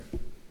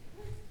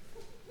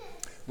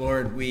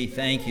Lord, we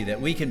thank you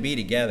that we can be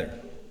together.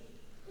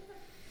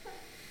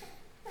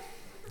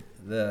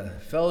 The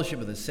fellowship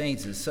of the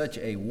saints is such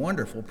a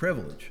wonderful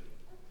privilege.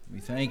 We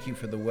thank you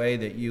for the way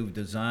that you've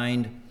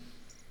designed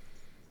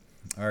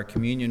our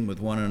communion with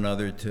one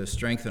another to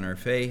strengthen our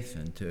faith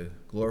and to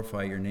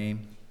glorify your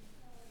name.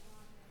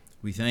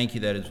 We thank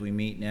you that as we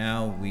meet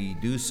now, we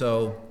do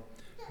so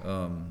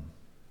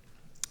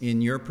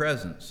in your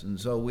presence. And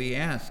so we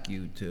ask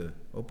you to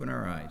open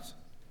our eyes.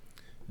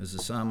 As the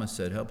psalmist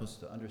said, help us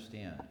to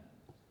understand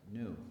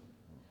new,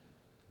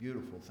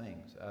 beautiful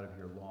things out of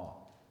your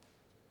law.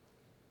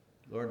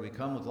 Lord, we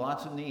come with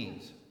lots of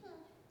needs,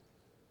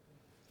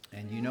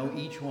 and you know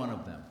each one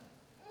of them.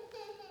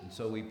 And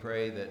so we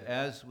pray that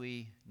as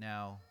we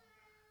now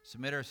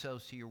submit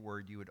ourselves to your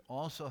word, you would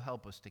also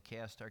help us to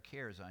cast our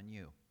cares on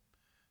you,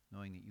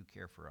 knowing that you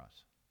care for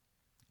us.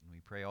 And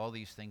we pray all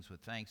these things with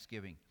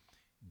thanksgiving.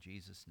 In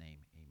Jesus' name,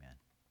 amen.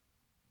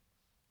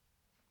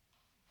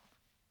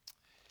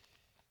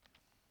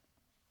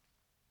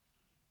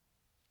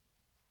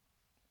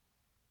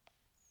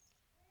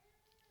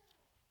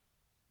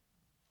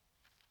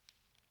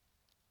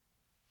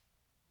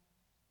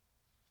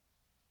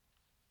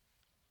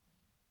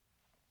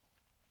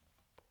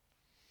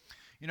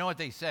 You know what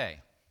they say?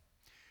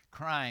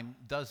 Crime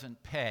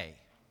doesn't pay.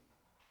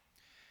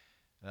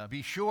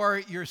 Be sure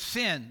your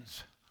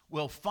sins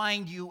will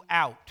find you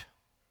out.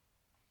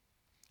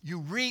 You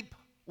reap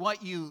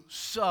what you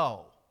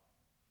sow.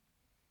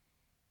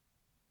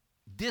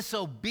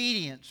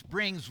 Disobedience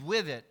brings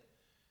with it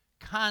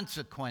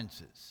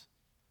consequences.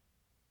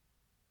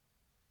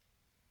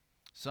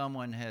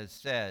 Someone has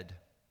said,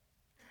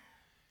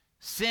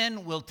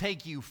 sin will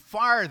take you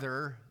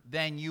farther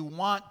than you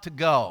want to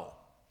go.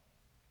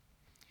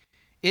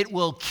 It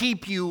will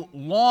keep you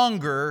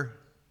longer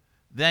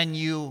than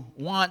you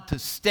want to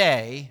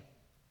stay.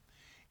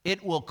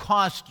 It will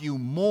cost you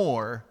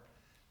more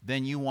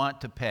than you want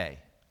to pay.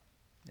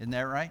 Isn't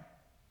that right?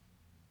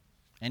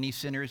 Any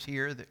sinners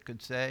here that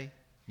could say,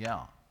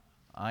 yeah,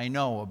 I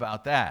know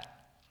about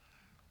that?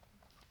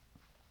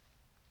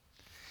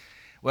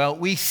 Well,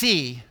 we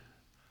see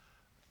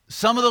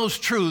some of those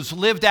truths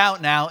lived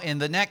out now in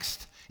the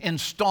next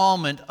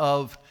installment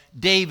of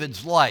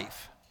David's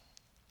life.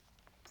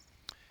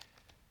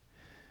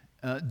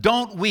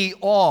 Don't we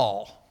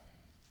all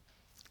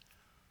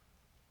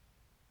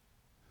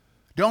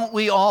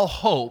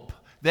hope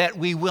that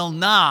we will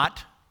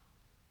not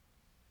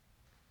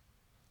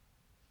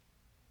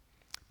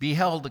be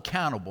held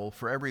accountable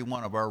for every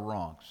one of our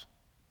wrongs?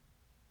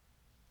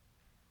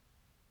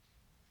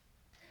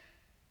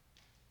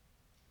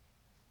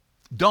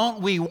 Don't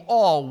we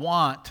all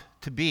want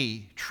to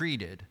be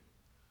treated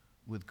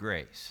with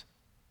grace?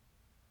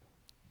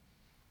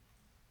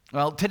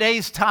 Well,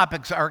 today's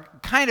topics are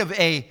kind of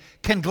a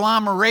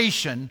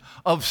conglomeration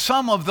of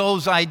some of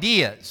those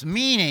ideas,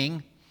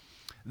 meaning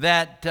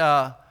that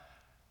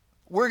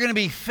we're going to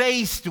be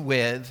faced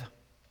with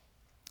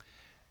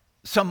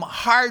some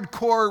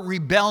hardcore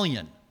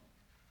rebellion.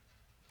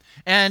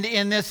 And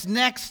in this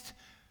next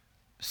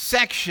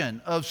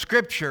section of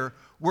Scripture,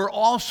 we're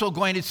also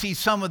going to see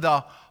some of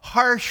the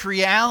harsh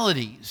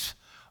realities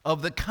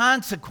of the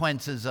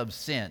consequences of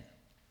sin.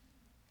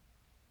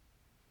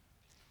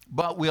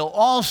 But we'll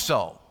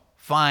also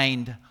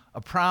find a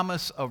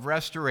promise of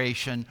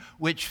restoration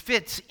which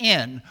fits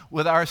in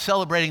with our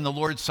celebrating the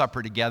Lord's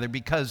Supper together,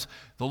 because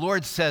the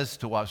Lord says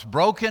to us,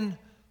 broken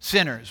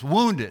sinners,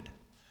 wounded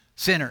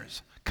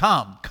sinners,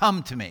 come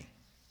to me.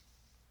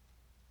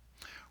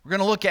 We're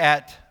going to look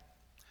at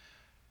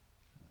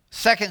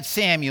 2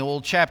 Samuel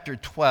chapter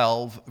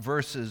 12,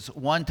 verses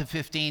 1 to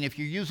 15. If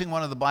you're using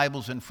one of the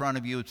Bibles in front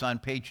of you, it's on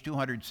page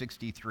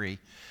 263.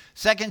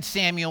 2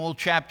 Samuel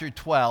chapter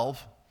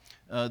 12.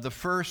 The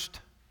first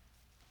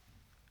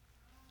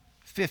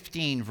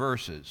 15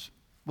 verses.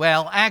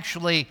 Well,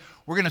 actually,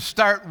 we're going to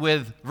start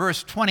with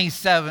verse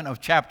 27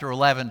 of chapter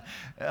 11.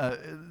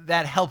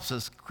 That helps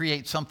us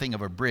create something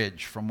of a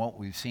bridge from what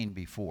we've seen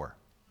before.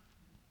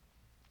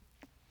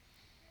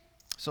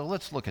 So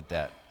let's look at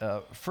that.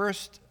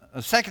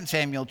 2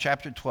 Samuel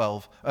chapter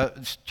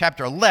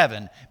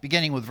 11,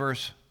 beginning with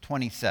verse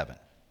 27.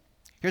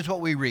 Here's what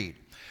we read.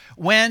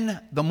 When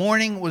the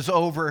morning was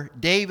over,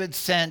 David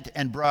sent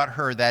and brought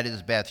her, that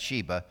is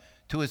Bathsheba,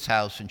 to his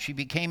house, and she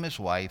became his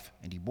wife,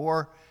 and he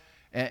bore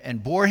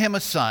him a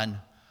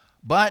son.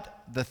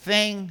 But the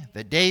thing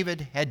that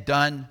David had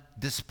done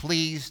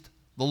displeased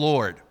the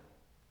Lord.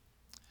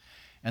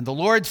 And the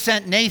Lord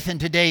sent Nathan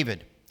to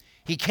David.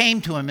 He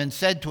came to him and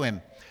said to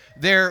him,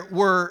 there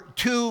were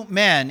two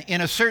men in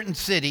a certain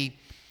city,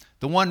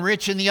 the one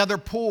rich and the other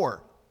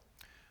poor.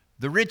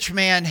 The rich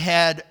man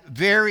had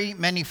very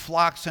many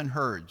flocks and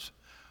herds,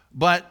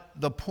 but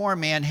the poor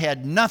man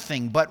had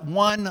nothing but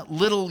one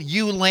little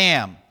ewe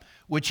lamb,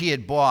 which he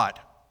had bought.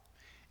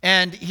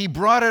 And he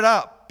brought it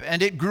up,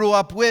 and it grew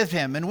up with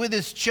him and with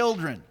his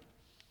children.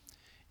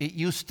 It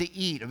used to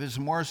eat of his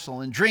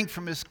morsel and drink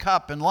from his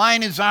cup and lie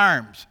in his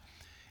arms,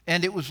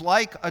 and it was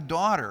like a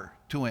daughter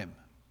to him.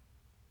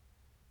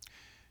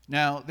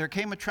 Now there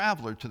came a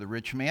traveler to the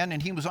rich man,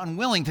 and he was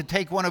unwilling to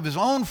take one of his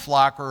own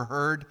flock or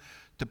herd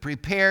to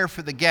prepare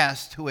for the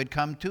guest who had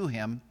come to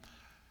him.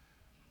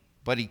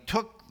 But he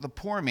took the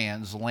poor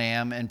man's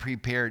lamb and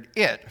prepared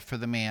it for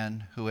the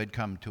man who had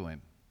come to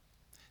him.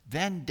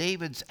 Then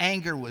David's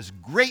anger was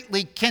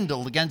greatly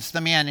kindled against the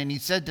man, and he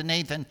said to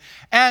Nathan,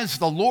 "As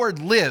the Lord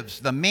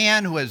lives, the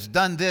man who has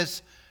done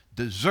this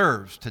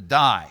deserves to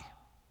die.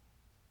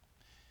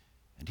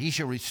 And he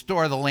shall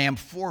restore the lamb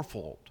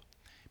fourfold,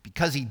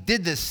 because he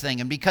did this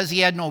thing and because he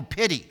had no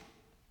pity."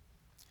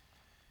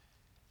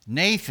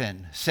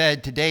 Nathan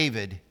said to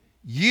David,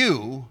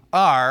 "You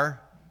are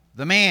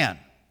the man.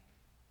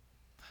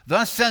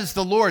 Thus says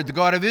the Lord, the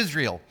God of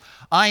Israel,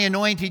 I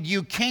anointed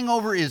you king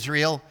over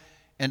Israel,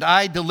 and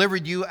I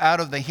delivered you out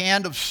of the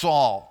hand of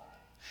Saul.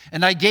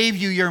 And I gave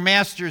you your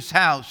master's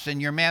house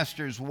and your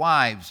master's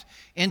wives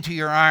into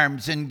your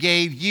arms, and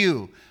gave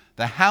you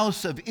the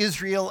house of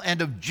Israel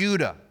and of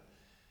Judah.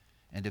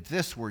 And if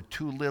this were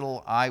too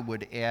little, I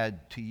would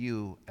add to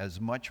you as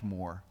much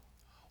more.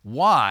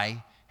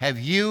 Why have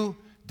you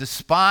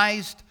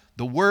despised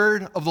the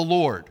word of the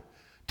Lord,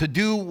 to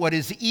do what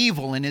is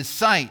evil in his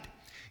sight?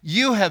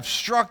 You have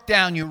struck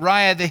down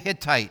Uriah the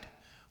Hittite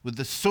with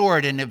the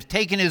sword, and have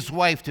taken his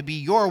wife to be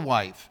your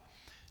wife,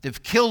 and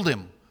have killed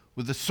him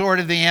with the sword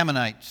of the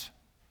Ammonites.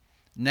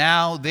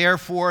 Now,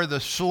 therefore, the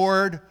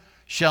sword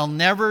shall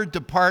never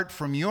depart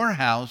from your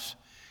house,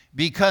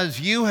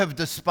 because you have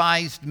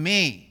despised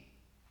me,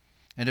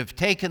 and have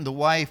taken the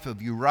wife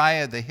of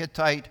Uriah the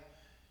Hittite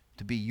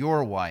to be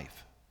your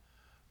wife.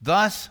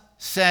 Thus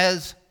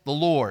says the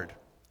Lord,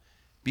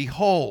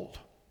 behold,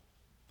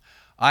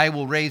 I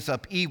will raise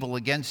up evil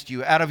against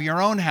you out of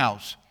your own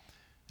house,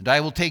 and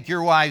I will take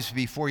your wives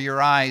before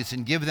your eyes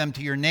and give them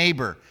to your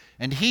neighbor,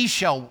 and he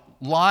shall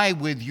lie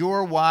with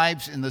your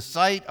wives in the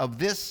sight of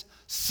this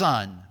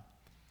sun,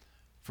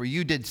 for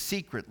you did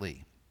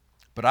secretly.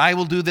 But I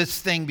will do this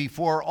thing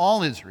before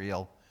all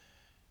Israel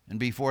and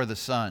before the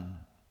sun."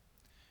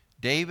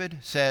 David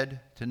said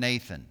to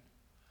Nathan,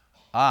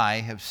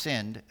 "I have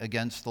sinned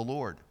against the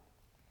Lord."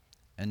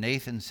 And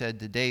Nathan said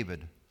to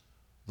David,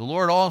 "The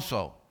Lord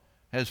also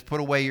has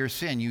put away your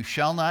sin. You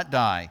shall not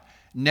die.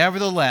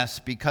 Nevertheless,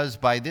 because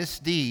by this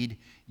deed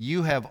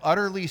you have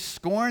utterly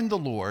scorned the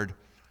Lord,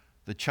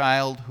 the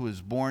child who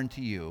is born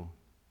to you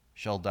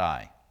shall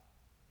die."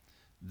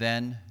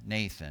 Then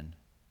Nathan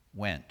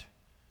went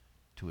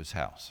to his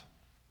house.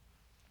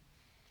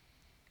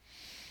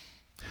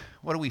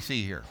 What do we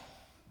see here?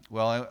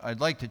 Well, I'd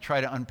like to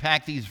try to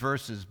unpack these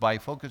verses by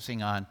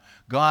focusing on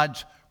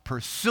God's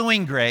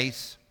pursuing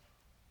grace,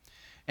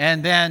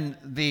 and then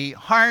the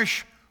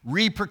harsh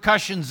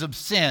repercussions of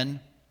sin,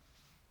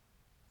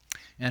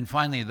 and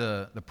finally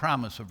the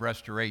promise of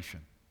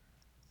restoration.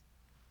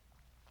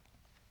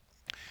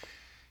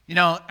 You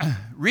know,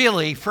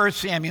 really, 1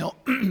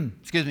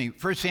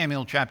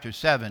 Samuel chapter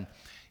 7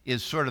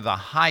 is sort of the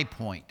high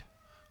point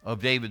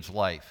of David's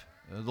life.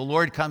 The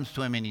Lord comes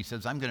to him and he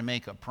says, "I'm going to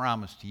make a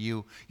promise to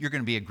you. You're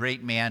going to be a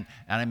great man,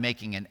 and I'm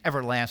making an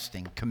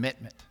everlasting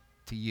commitment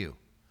to you.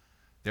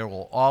 There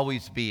will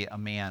always be a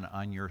man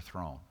on your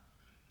throne."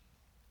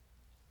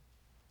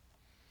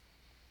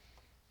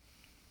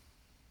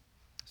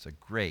 It's a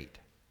great,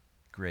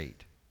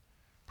 great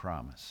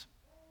promise.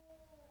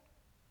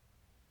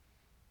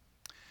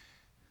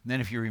 And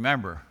then if you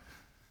remember,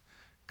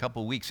 a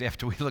couple weeks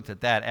after we looked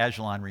at that,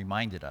 Ajalon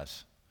reminded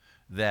us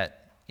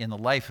that in the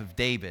life of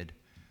David,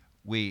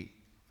 we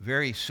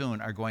very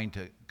soon are going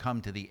to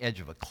come to the edge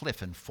of a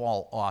cliff and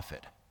fall off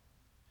it.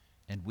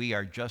 And we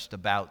are just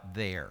about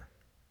there.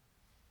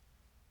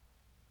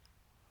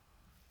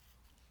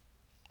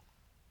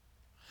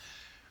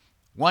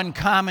 One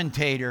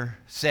commentator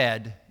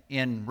said,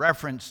 in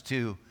reference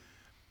to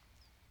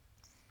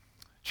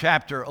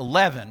chapter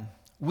 11,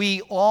 we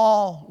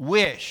all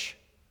wish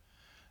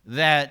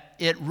that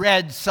it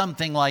read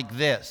something like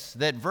this,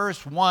 that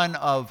verse 1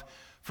 of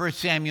 2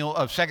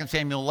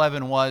 Samuel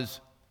 11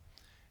 was,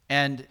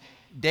 "And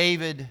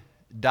David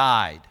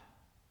died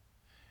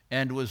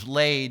and was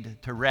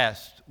laid to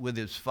rest with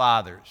his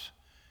fathers,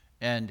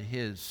 and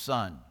his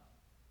son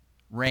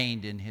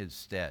reigned in his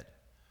stead."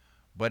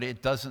 But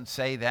it doesn't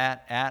say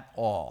that at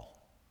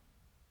all.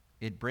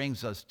 It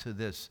brings us to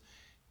this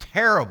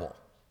terrible,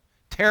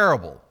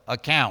 terrible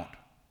account.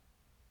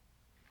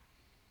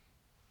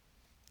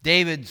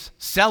 David's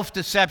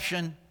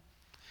self-deception,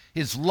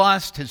 his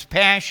lust, his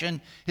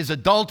passion, his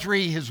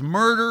adultery, his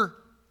murder,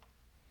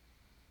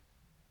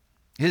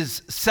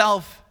 his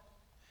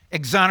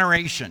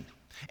self-exoneration.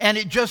 And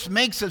it just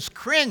makes us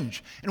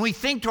cringe. And we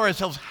think to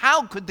ourselves,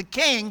 how could the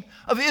king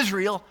of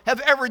Israel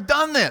have ever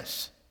done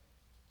this?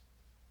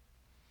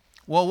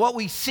 Well, what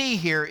we see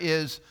here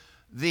is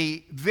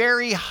the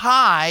very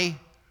high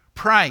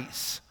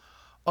price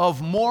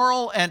of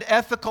moral and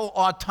ethical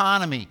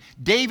autonomy.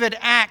 David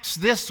acts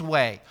this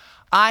way.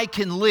 I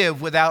can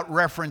live without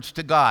reference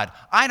to God.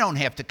 I don't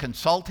have to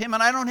consult him,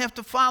 and I don't have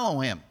to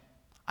follow him.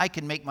 I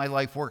can make my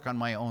life work on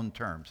my own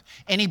terms.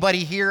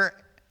 Anybody here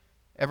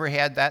ever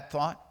had that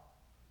thought?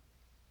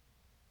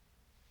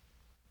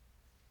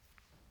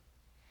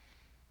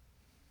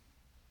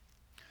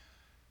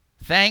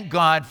 Thank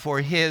God for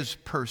his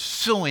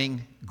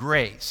pursuing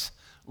grace.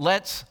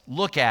 Let's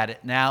look at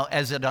it now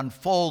as it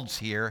unfolds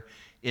here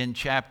in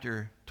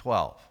chapter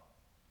 12.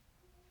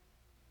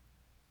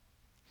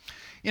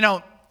 You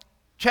know,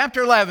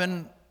 chapter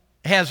 11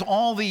 has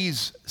all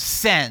these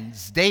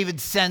sends.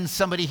 David sends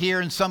somebody here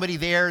and somebody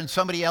there and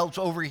somebody else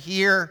over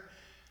here.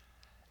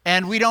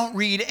 And we don't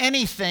read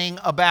anything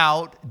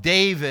about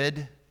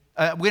David.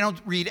 We don't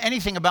read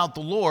anything about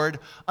the Lord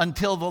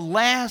until the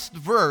last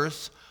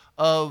verse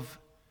of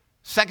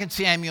 2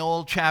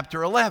 Samuel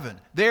chapter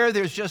 11.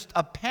 There's just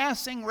a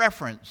passing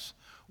reference.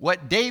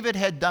 What David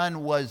had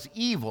done was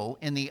evil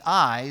in the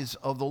eyes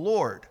of the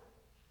Lord.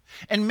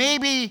 And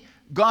maybe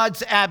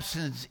God's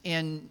absence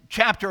in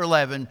chapter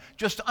 11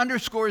 just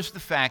underscores the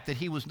fact that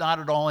he was not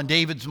at all in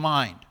David's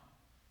mind.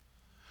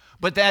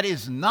 But that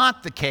is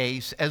not the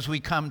case as we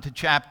come to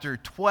chapter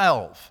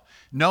 12.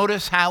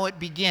 Notice how it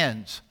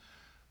begins.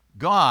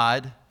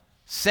 God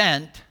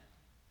sent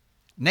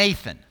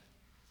Nathan.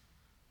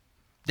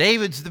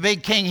 David's the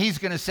big king. He's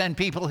going to send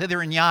people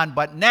hither and yon.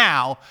 But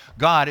now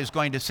God is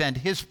going to send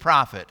his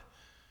prophet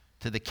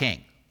to the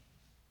king.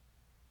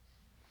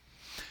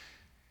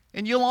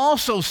 And you'll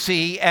also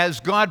see, as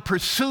God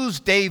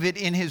pursues David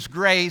in his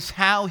grace,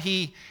 how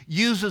he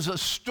uses a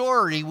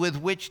story with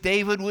which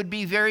David would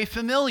be very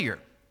familiar.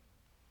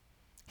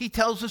 He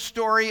tells a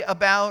story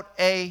about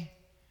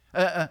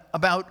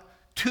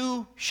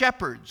two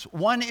shepherds.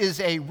 One is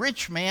a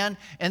rich man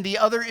and the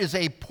other is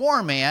a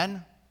poor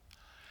man.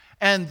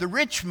 And the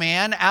rich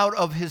man, out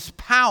of his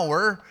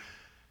power,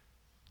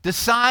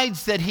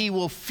 decides that he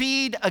will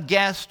feed a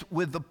guest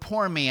with the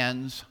poor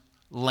man's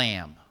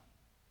lamb.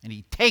 And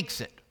he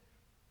takes it.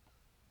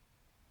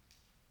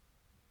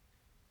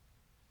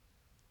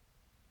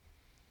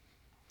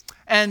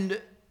 And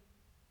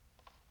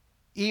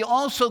he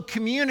also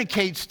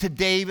communicates to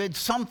David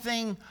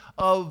something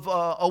of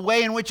a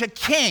way in which a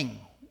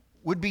king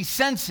would be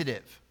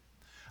sensitive.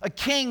 A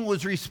king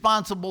was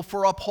responsible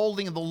for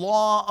upholding the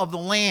law of the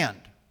land.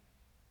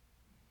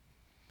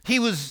 He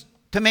was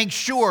to make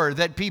sure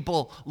that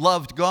people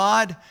loved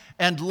God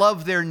and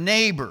loved their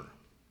neighbor.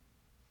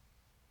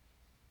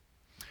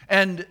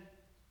 And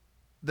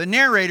the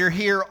narrator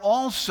here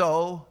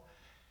also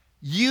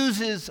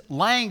uses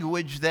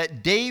language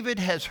that David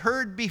has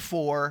heard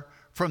before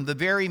from the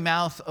very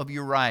mouth of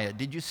Uriah.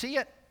 Did you see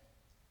it?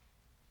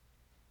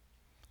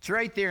 It's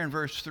right there in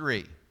verse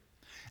 3.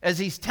 As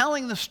he's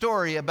telling the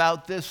story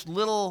about this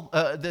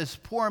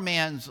poor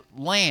man's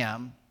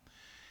lamb,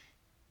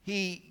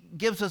 he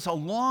gives us a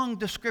long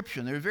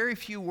description. There are very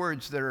few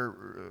words that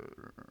are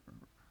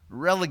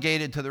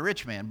relegated to the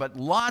rich man, but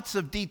lots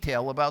of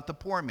detail about the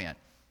poor man.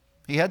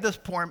 He had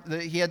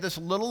this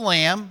little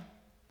lamb,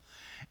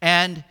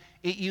 and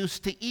it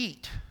used to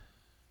eat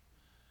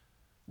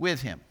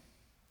with him,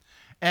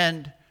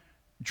 and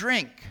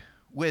drink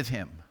with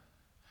him,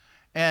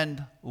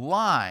 and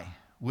lie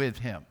with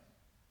him.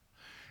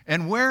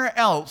 And where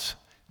else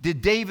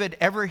did David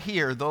ever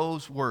hear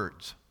those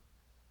words?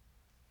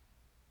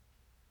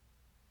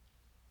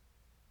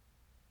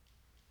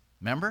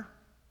 Remember?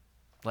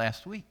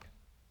 Last week.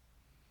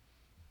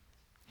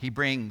 He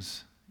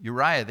brings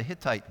Uriah the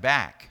Hittite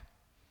back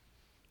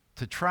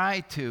to try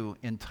to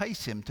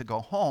entice him to go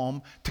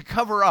home to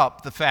cover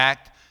up the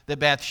fact that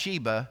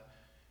Bathsheba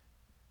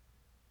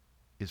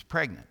is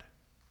pregnant.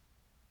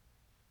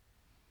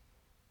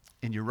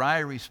 And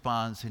Uriah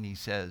responds and he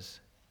says,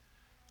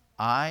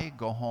 I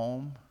go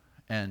home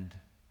and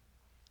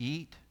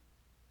eat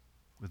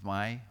with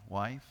my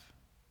wife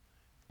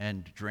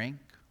and drink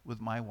with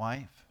my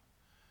wife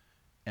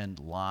and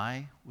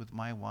lie with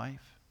my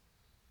wife.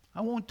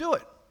 I won't do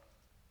it.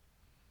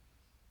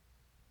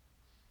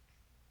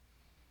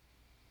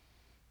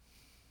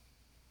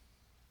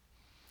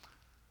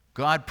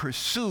 God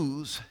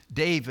pursues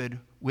David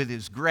with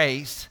his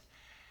grace,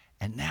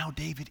 and now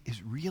David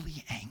is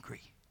really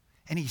angry.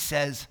 And he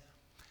says,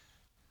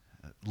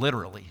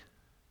 literally,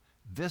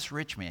 this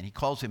rich man, he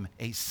calls him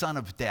a son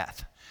of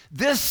death.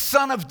 This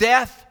son of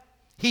death,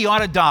 he ought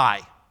to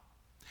die.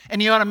 And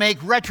he ought to make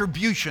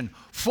retribution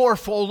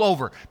fourfold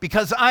over,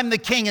 because I'm the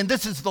king and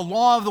this is the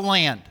law of the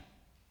land.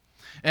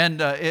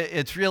 And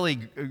it's really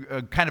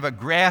kind of a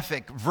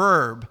graphic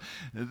verb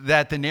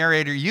that the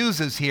narrator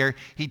uses here.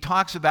 He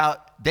talks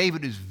about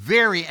David is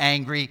very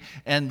angry,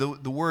 and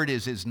the word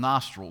is his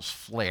nostrils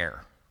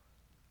flare.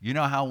 You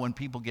know how when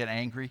people get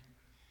angry?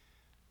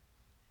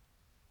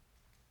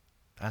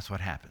 That's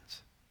what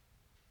happens.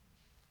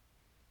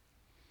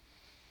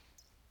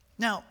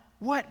 Now,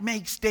 what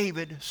makes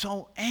David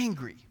so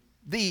angry?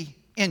 The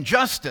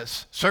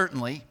injustice,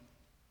 certainly.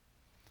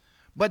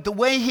 But the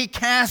way he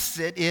casts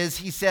it is,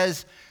 he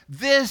says,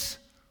 this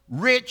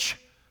rich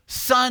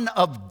son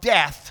of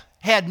death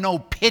had no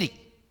pity.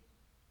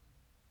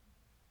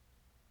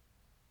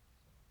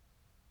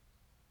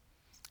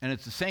 And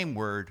it's the same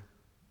word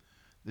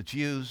that's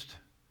used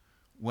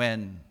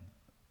when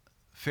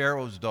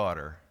Pharaoh's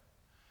daughter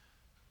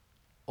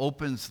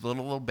opens the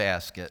little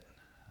basket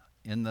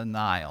in the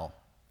Nile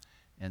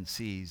and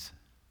sees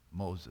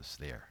Moses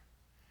there.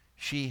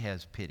 She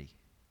has pity.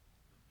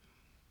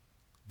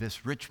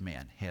 this rich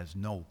man has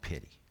no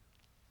pity.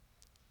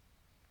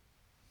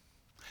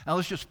 Now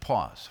let's just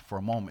pause for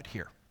a moment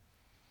here.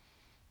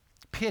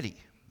 Pity,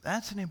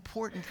 that's an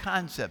important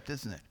concept,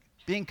 isn't it?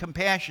 Being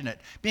compassionate,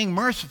 being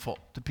merciful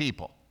to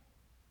people.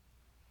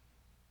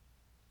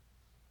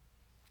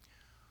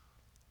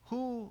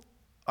 Who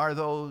are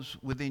those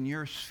within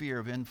your sphere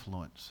of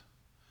influence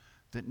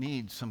that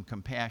need some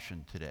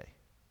compassion today?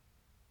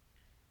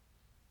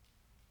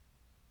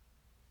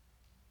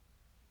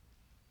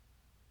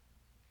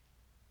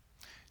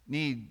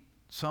 Need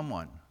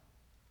someone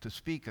to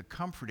speak a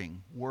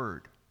comforting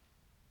word,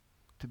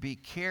 to be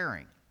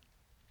caring.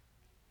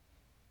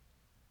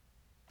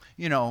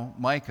 You know,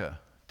 Micah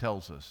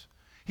tells us,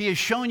 He has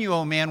shown you,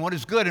 O man, what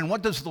is good, and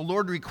what does the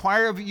Lord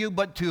require of you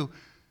but to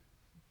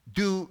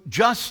do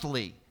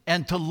justly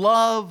and to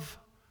love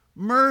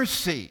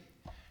mercy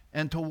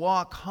and to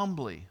walk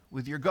humbly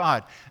with your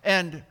God.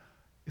 And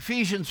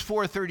Ephesians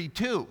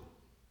 4:32,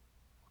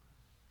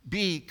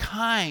 be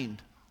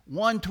kind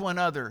one to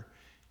another,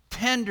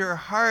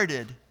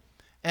 tender-hearted,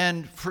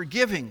 and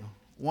forgiving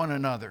one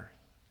another,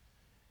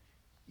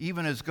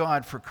 even as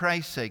God, for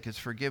Christ's sake, has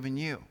forgiven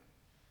you.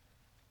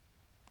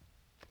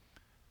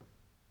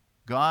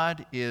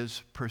 God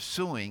is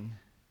pursuing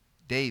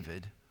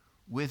David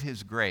with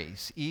his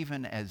grace,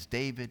 even as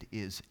David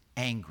is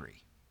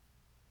angry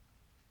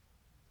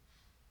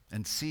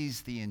and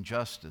sees the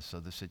injustice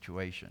of the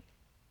situation.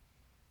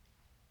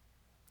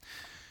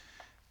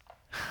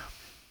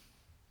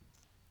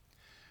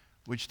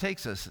 Which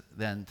takes us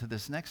then to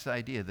this next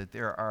idea that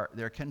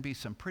there can be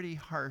some pretty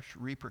harsh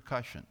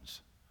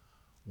repercussions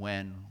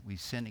when we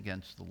sin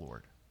against the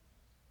Lord.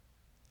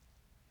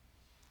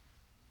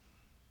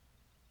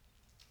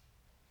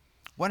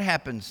 What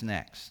happens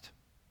next?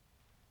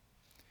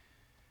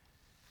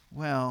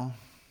 Well,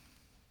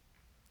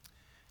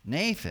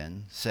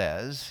 Nathan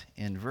says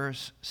in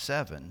verse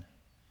 7,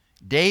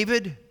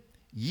 David,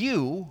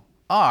 you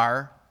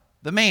are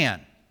the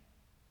man.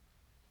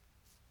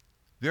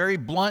 Very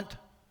blunt,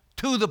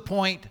 to the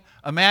point.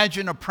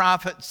 Imagine a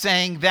prophet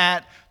saying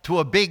that to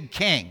a big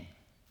king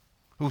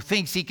who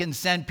thinks he can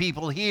send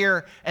people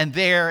here and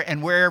there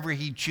and wherever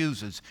he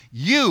chooses.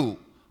 You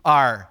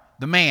are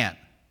the man.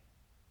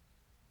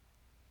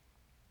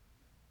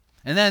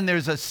 And then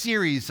there's a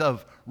series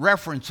of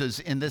references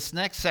in this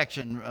next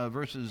section,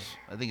 verses,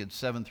 I think it's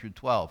 7 through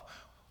 12.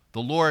 The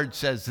Lord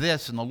says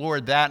this, and the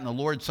Lord that, and the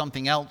Lord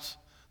something else.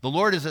 The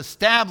Lord is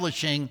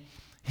establishing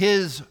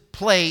his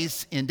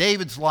place in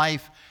David's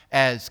life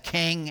as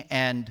king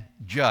and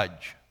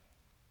judge.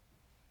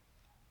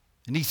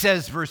 And he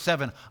says, verse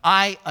 7,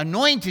 I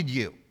anointed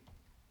you.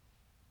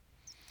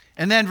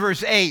 And then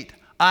verse 8,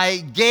 I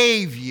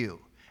gave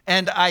you,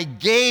 and I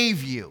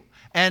gave you,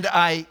 and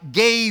I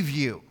gave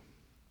you.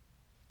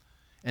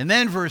 And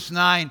then verse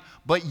 9,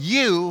 but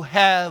you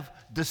have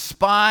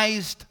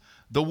despised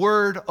the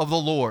word of the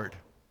Lord.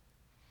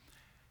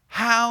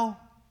 How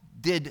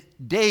did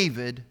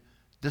David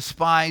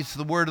despise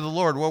the word of the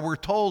Lord? Well, we're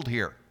told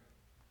here,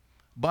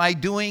 by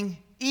doing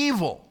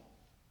evil,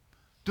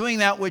 doing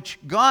that which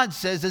God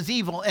says is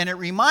evil. And it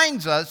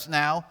reminds us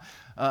now,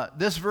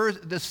 this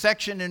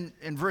section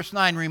in verse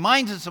 9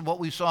 reminds us of what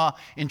we saw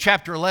in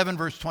chapter 11,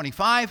 verse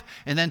 25,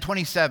 and then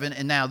 27,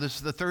 and now this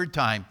is the third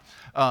time.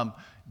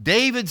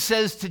 David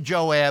says to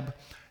Joab,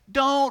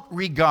 don't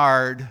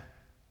regard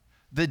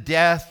the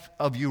death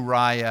of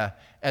Uriah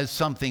as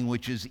something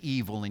which is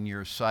evil in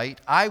your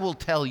sight. I will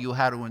tell you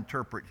how to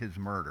interpret his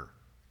murder.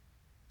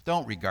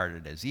 Don't regard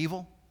it as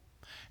evil.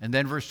 And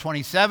then verse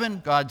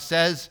 27, God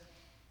says,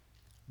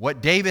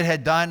 what David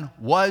had done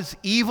was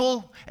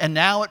evil, and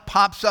now it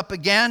pops up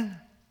again.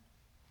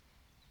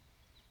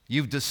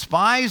 You've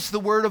despised the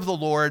word of the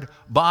Lord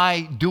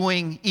by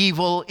doing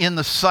evil in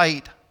the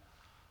sight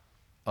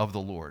of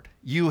the Lord.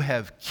 You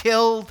have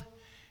killed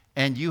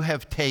and you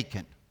have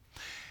taken.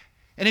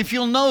 And if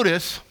you'll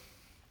notice,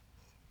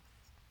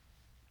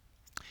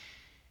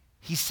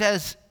 he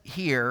says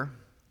here,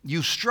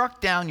 you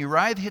struck down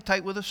Uriah the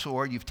Hittite with a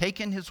sword. You've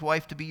taken his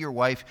wife to be your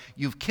wife.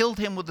 You've killed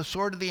him with the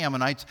sword of the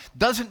Ammonites.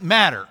 Doesn't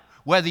matter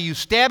whether you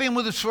stab him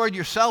with a sword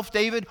yourself,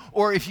 David,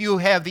 or if you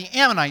have the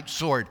Ammonite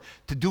sword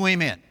to do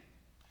him in.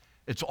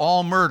 It's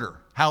all murder,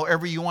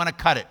 however you want to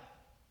cut it.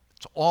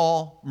 It's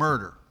all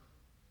murder.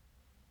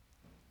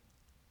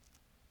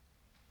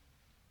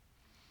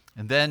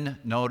 And then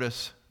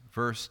notice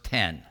verse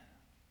 10.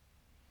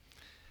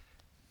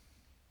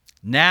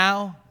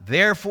 Now,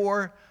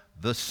 therefore,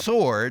 the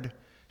sword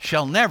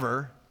shall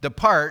never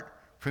depart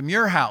from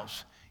your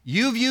house.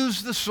 You've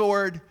used the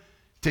sword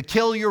to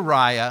kill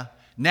Uriah.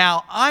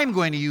 Now I'm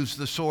going to use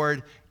the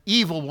sword.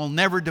 Evil will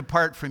never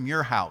depart from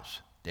your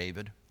house,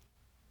 David.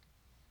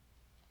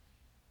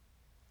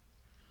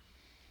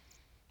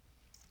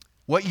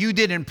 What you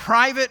did in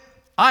private,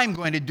 I'm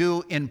going to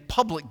do in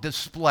public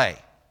display.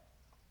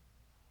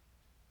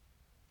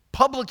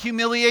 Public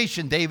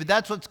humiliation, David,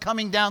 that's what's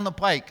coming down the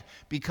pike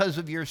because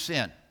of your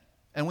sin.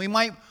 And we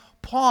might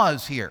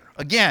pause here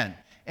again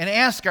and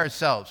ask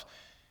ourselves,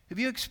 have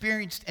you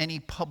experienced any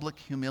public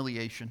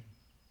humiliation?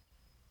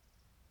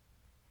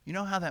 You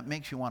know how that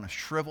makes you want to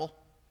shrivel?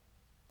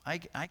 I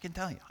can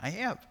tell you, I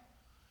have.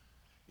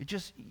 It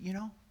just, it's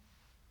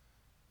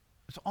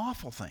an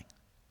awful thing.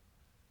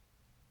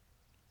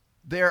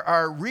 There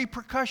are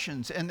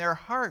repercussions, and they're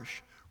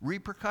harsh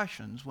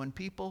repercussions when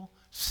people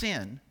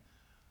sin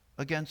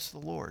against the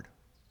Lord.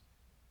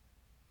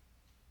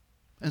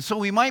 And so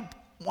we might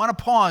want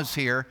to pause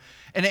here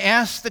and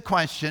ask the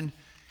question,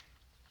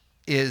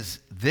 is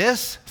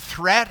this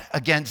threat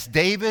against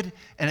David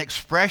an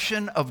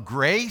expression of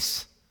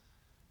grace?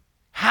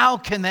 How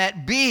can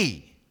that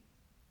be?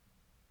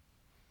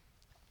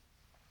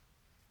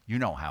 You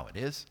know how it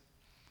is.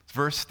 It's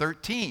verse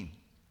 13.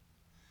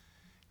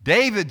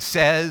 David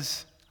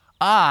says,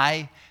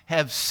 I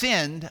have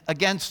sinned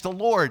against the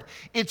Lord.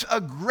 It's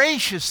a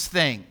gracious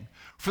thing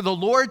for the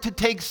Lord to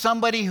take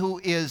somebody who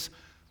is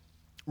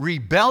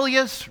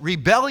rebellious,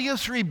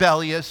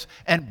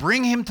 and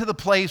bring him to the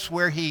place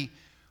where he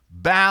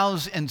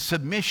bows in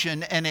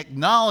submission and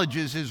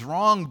acknowledges his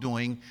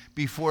wrongdoing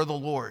before the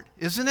Lord.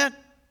 Isn't it?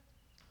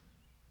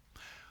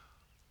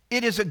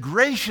 It is a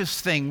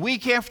gracious thing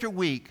week after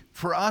week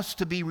for us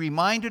to be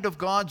reminded of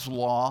God's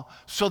law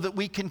so that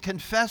we can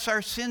confess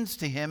our sins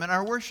to him in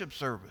our worship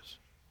service.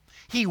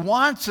 He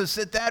wants us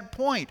at that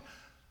point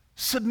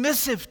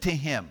submissive to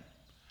him,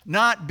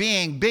 not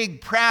being big,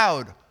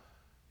 proud,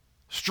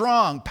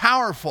 strong,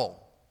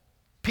 powerful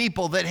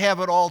people that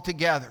have it all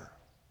together.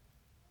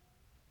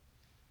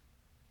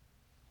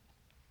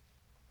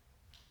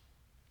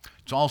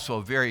 It's also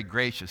a very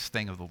gracious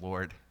thing of the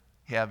Lord,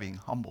 having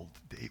humbled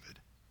David,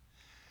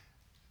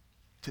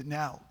 to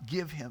now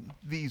give him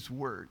these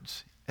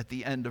words at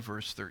the end of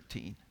verse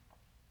 13.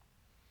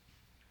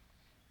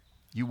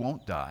 You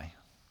won't die.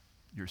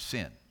 Your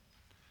sin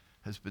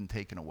has been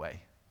taken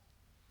away.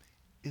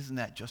 Isn't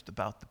that just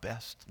about the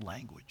best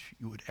language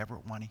you would ever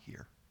want to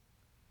hear?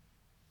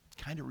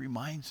 Kind of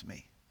reminds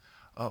me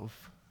of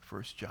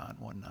 1 John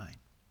 1:9.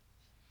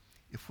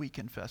 If we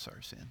confess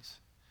our sins,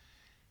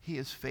 he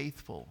is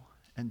faithful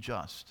and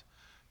just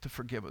to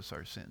forgive us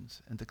our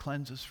sins and to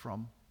cleanse us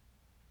from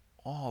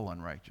all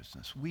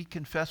unrighteousness. We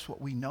confess what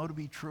we know to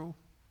be true.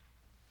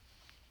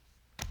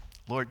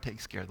 Lord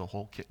takes care of the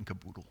whole kit and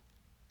caboodle.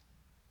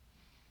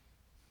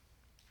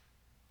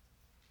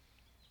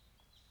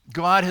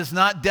 God has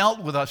not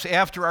dealt with us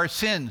after our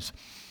sins,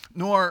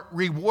 nor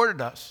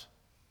rewarded us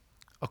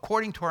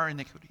according to our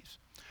iniquities.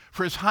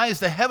 For as high as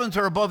the heavens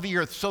are above the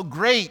earth, so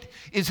great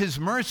is his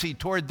mercy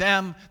toward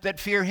them that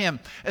fear him.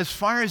 As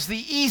far as the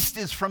east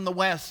is from the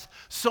west,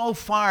 so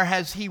far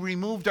has he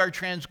removed our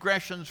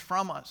transgressions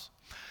from us.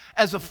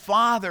 As a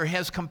father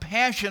has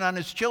compassion on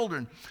his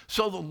children,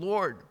 so the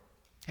Lord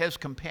has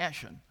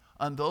compassion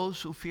on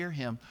those who fear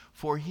him.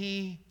 For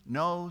he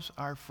knows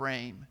our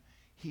frame.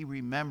 He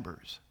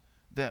remembers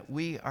that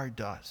we are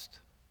dust.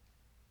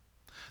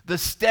 The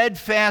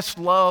steadfast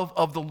love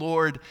of the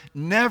Lord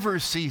never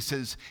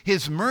ceases.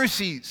 His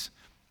mercies,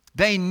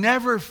 they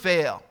never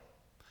fail.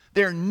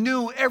 They're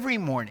new every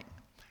morning.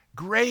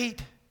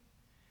 Great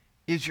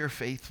is your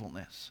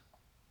faithfulness.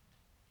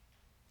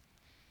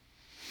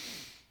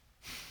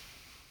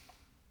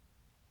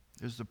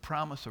 There's the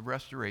promise of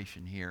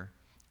restoration here,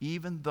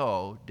 even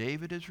though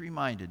David is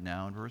reminded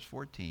now in verse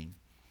 14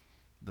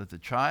 that the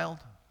child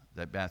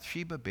that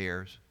Bathsheba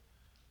bears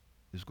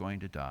is going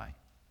to die.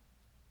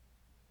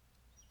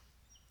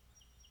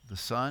 The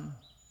son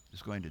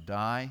is going to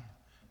die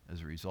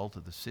as a result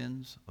of the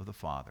sins of the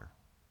father.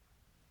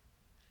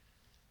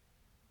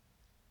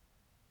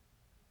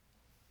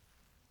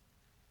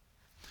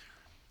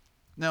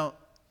 Now,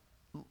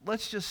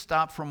 let's just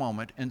stop for a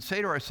moment and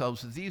say to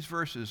ourselves that these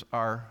verses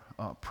are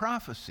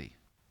prophecy.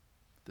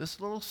 This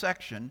little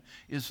section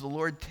is the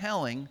Lord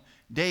telling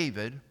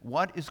David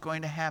what is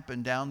going to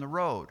happen down the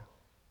road.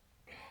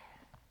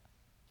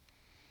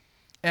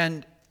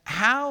 And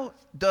how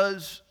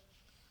does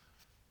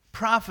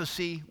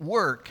prophecy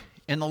work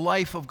in the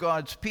life of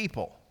God's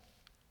people?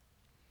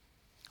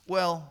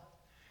 Well,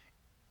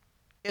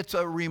 it's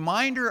a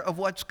reminder of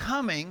what's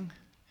coming,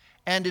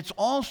 and it's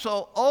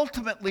also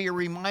ultimately a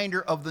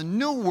reminder of the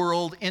new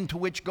world into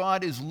which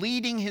God is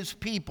leading his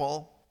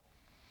people.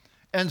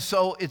 And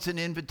so it's an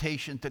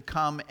invitation to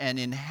come and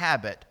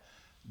inhabit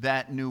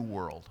that new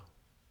world.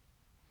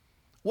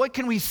 What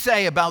can we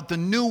say about the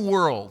new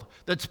world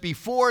that's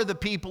before the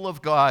people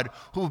of God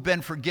who've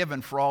been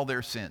forgiven for all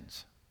their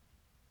sins?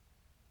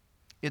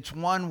 It's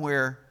one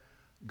where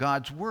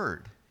God's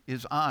word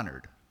is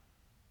honored,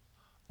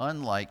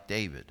 unlike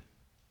David.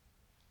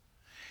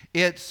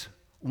 It's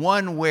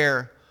one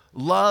where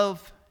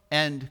love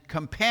and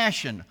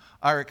compassion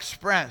are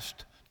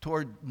expressed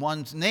toward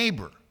one's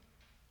neighbor,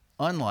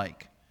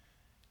 unlike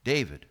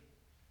David.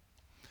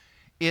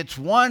 It's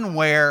one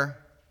where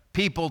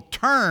people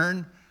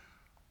turn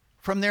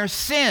from their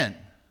sin,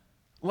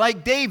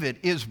 like David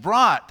is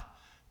brought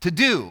to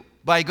do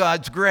by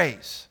God's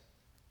grace.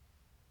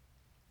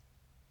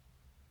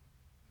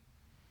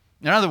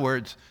 In other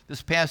words,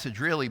 this passage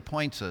really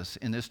points us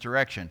in this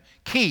direction.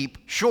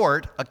 Keep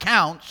short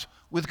accounts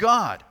with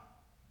God.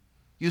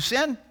 You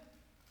sin?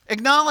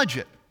 Acknowledge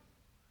it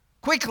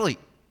quickly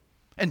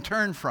and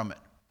turn from it.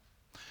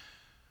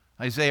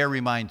 Isaiah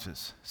reminds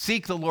us,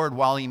 seek the Lord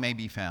while he may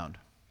be found.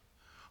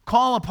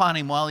 Call upon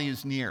him while he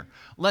is near.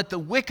 Let the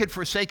wicked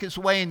forsake his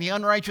way and the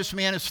unrighteous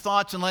man his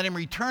thoughts, and let him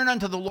return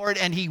unto the Lord,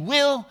 and he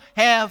will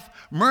have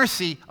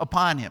mercy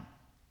upon him.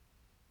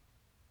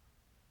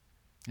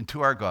 And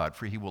to our God,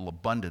 for he will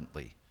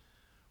abundantly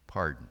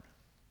pardon.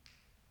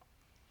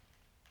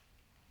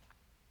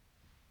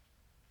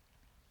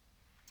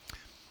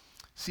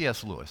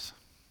 C.S. Lewis,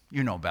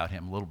 you know about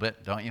him a little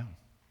bit, don't you?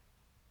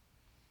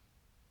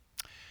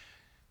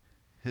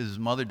 His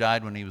mother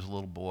died when he was a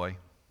little boy,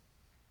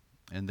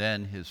 and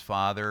then his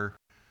father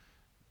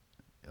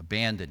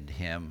abandoned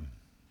him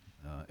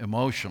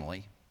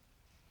emotionally.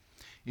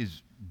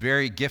 He's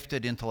very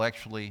gifted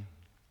intellectually,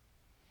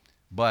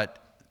 but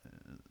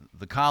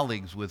the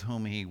colleagues with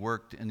whom he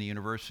worked in the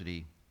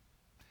university,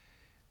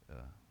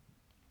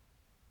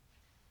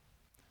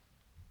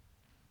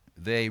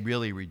 they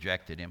really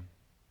rejected him.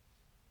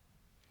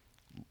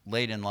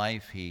 Late in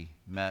life, he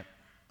met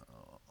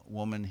a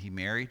woman he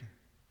married,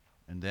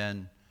 and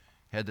then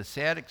had the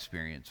sad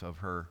experience of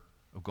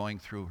going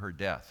through her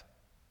death.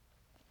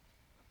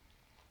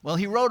 Well,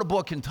 he wrote a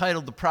book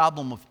entitled The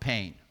Problem of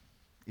Pain.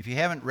 If you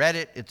haven't read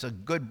it, it's a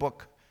good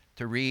book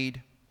to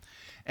read.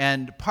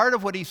 And part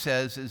of what he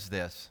says is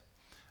this: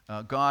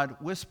 God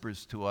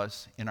whispers to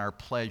us in our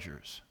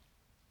pleasures.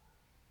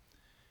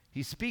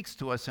 He speaks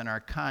to us in our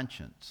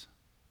conscience.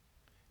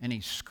 And he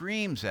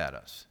screams at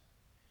us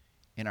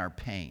in our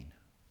pain.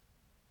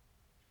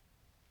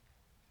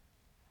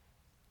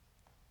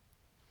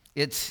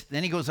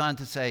 Then he goes on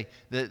to say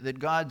that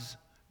God's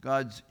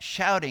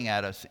shouting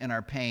at us in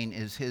our pain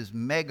is his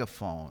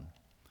megaphone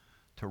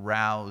to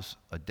rouse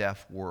a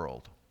deaf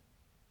world.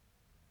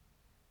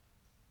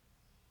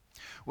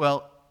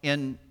 Well,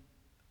 in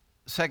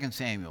 2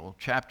 Samuel,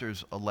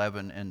 chapters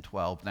 11 and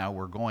 12, now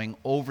we're going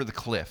over the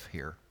cliff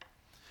here.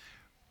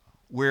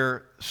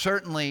 We're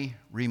certainly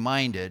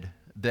reminded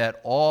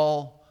that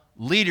all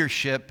human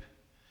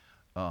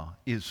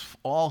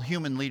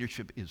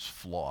leadership is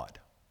flawed.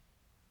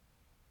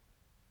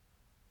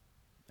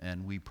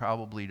 And we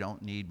probably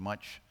don't need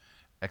much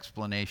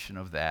explanation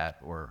of that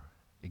or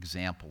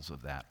examples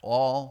of that.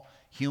 All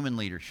human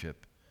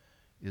leadership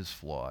is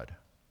flawed.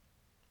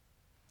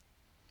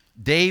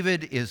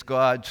 David is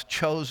God's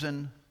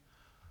chosen,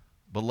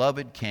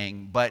 beloved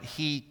king, but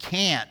he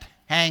can't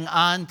hang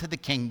on to the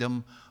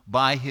kingdom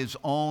by his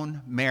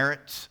own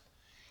merits.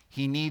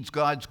 He needs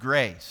God's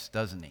grace,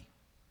 doesn't he?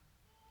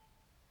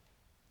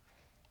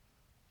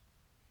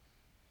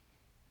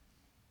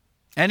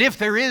 And if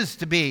there is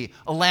to be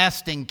a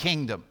lasting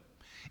kingdom,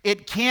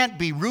 it can't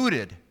be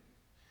rooted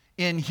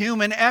in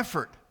human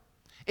effort.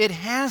 It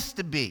has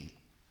to be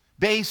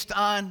based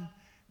on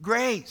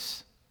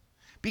grace,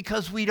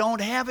 because we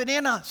don't have it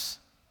in us.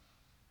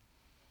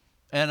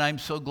 And I'm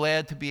so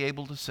glad to be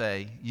able to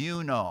say,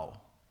 you know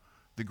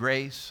the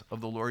grace of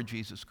the Lord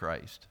Jesus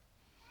Christ,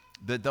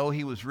 that though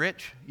he was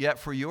rich, yet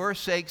for your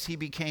sakes he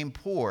became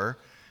poor,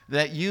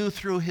 that you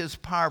through his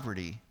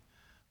poverty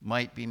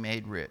might be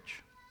made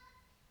rich.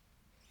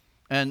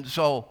 And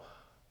so,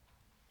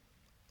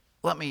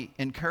 let me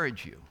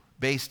encourage you,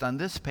 based on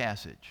this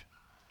passage,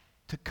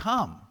 to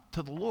come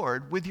to the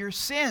Lord with your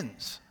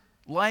sins,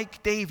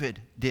 like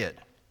David did.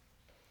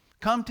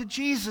 Come to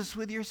Jesus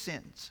with your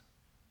sins.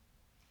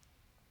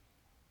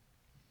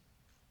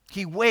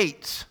 He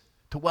waits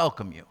to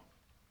welcome you.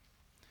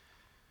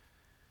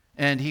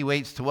 And he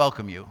waits to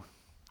welcome you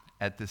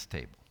at this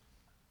table.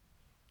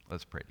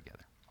 Let's pray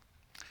together.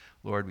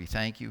 Lord, we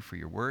thank you for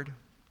your word.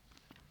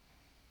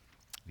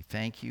 We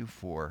thank you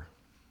for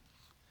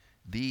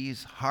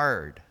these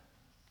hard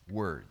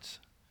words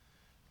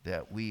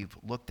that we've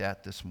looked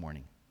at this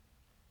morning.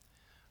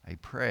 I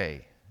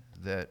pray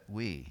that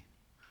we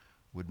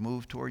would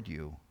move toward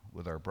you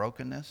with our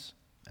brokenness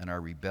and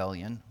our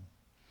rebellion,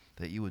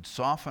 that you would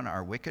soften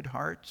our wicked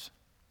hearts,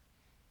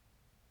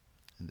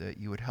 and that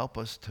you would help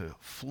us to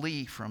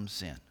flee from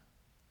sin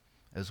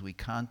as we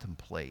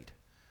contemplate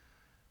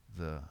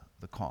the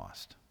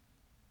cost.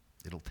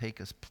 It'll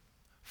take us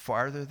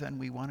farther than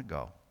we want to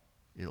go.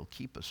 It'll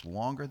keep us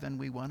longer than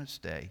we want to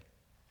stay.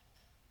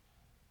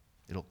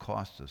 It'll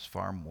cost us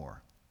far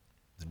more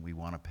than we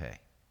want to pay.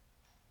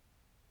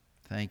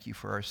 Thank you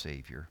for our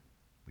Savior.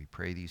 We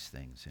pray these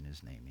things in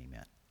his name.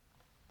 Amen.